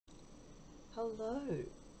Hello,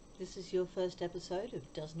 this is your first episode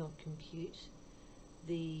of Does Not Compute,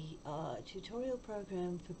 the tutorial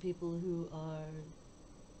program for people who are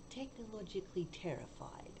technologically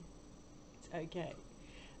terrified. It's okay.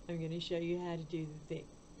 I'm going to show you how to do the thing.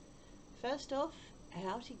 First off,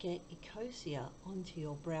 how to get Ecosia onto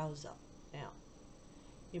your browser. Now,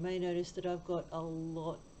 you may notice that I've got a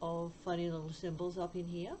lot of funny little symbols up in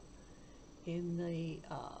here in the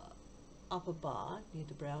upper bar near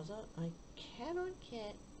the browser. I cannot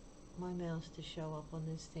get my mouse to show up on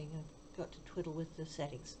this thing. I've got to twiddle with the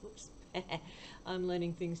settings. Oops. I'm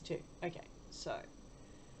learning things too. Okay, so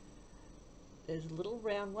there's a little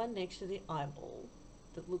round one next to the eyeball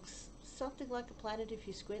that looks something like a planet if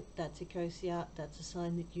you squint. That's Ecosia. That's a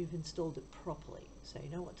sign that you've installed it properly, so you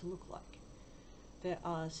know what to look like. There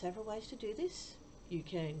are several ways to do this. You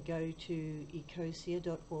can go to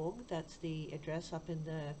ecosia.org. That's the address up in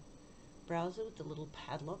the browser with the little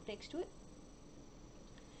padlock next to it.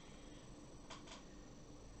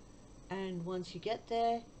 And once you get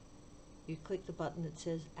there, you click the button that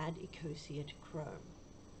says Add Ecosia to Chrome,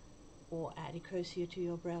 or Add Ecosia to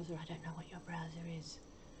your browser. I don't know what your browser is,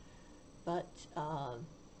 but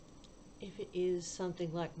if it is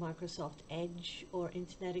something like Microsoft Edge or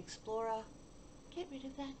Internet Explorer, get rid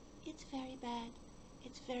of that. It's very bad.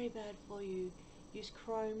 It's very bad for you. Use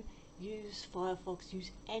Chrome, use Firefox,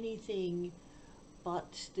 use anything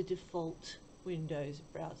but the default Windows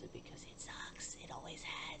browser because it sucks. It always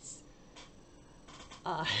has.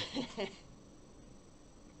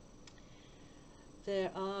 There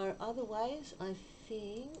are other ways, I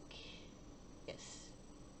think. Yes.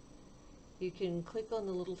 You can click on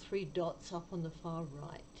the little three dots up on the far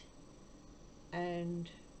right and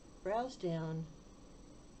browse down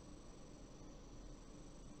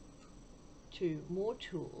to More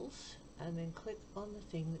Tools and then click on the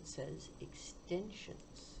thing that says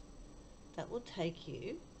Extensions. That will take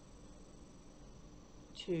you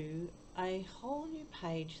to a whole new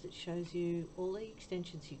page that shows you all the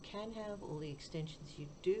extensions you can have, all the extensions you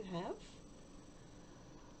do have.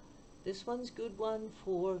 This one's a good one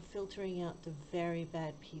for filtering out the very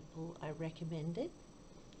bad people. I recommend it.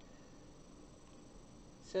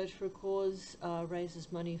 Search for a Cause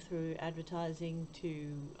raises money through advertising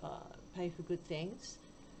to pay for good things,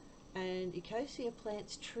 and Ecosia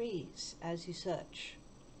plants trees as you search.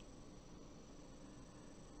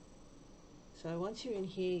 So once you're in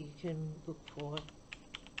here, you can look for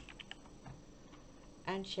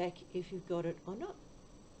and check if you've got it or not.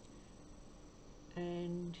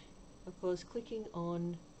 And of course, clicking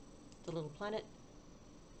on the little planet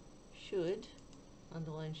should,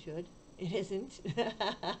 underline should, it isn't.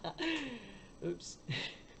 Oops.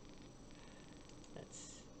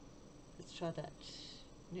 Let's try that.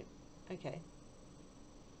 Nope. Okay.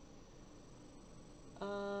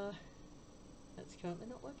 That's currently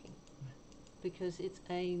not working because it's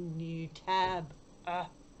a new tab. You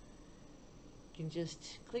can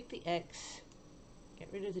just click the X, get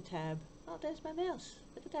rid of the tab. Oh, there's my mouse.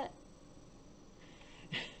 Look at that.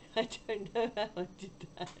 I don't know how I did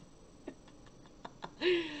that.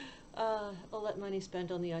 All that money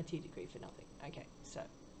spent on the IT degree for nothing. Okay, so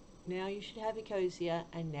now you should have Ecosia,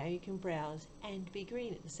 and now you can browse and be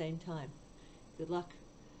green at the same time. Good luck.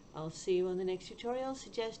 I'll see you on the next tutorial.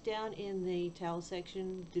 Suggest down in the towel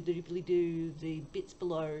section, the bits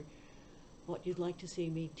below, what you'd like to see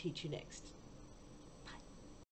me teach you next.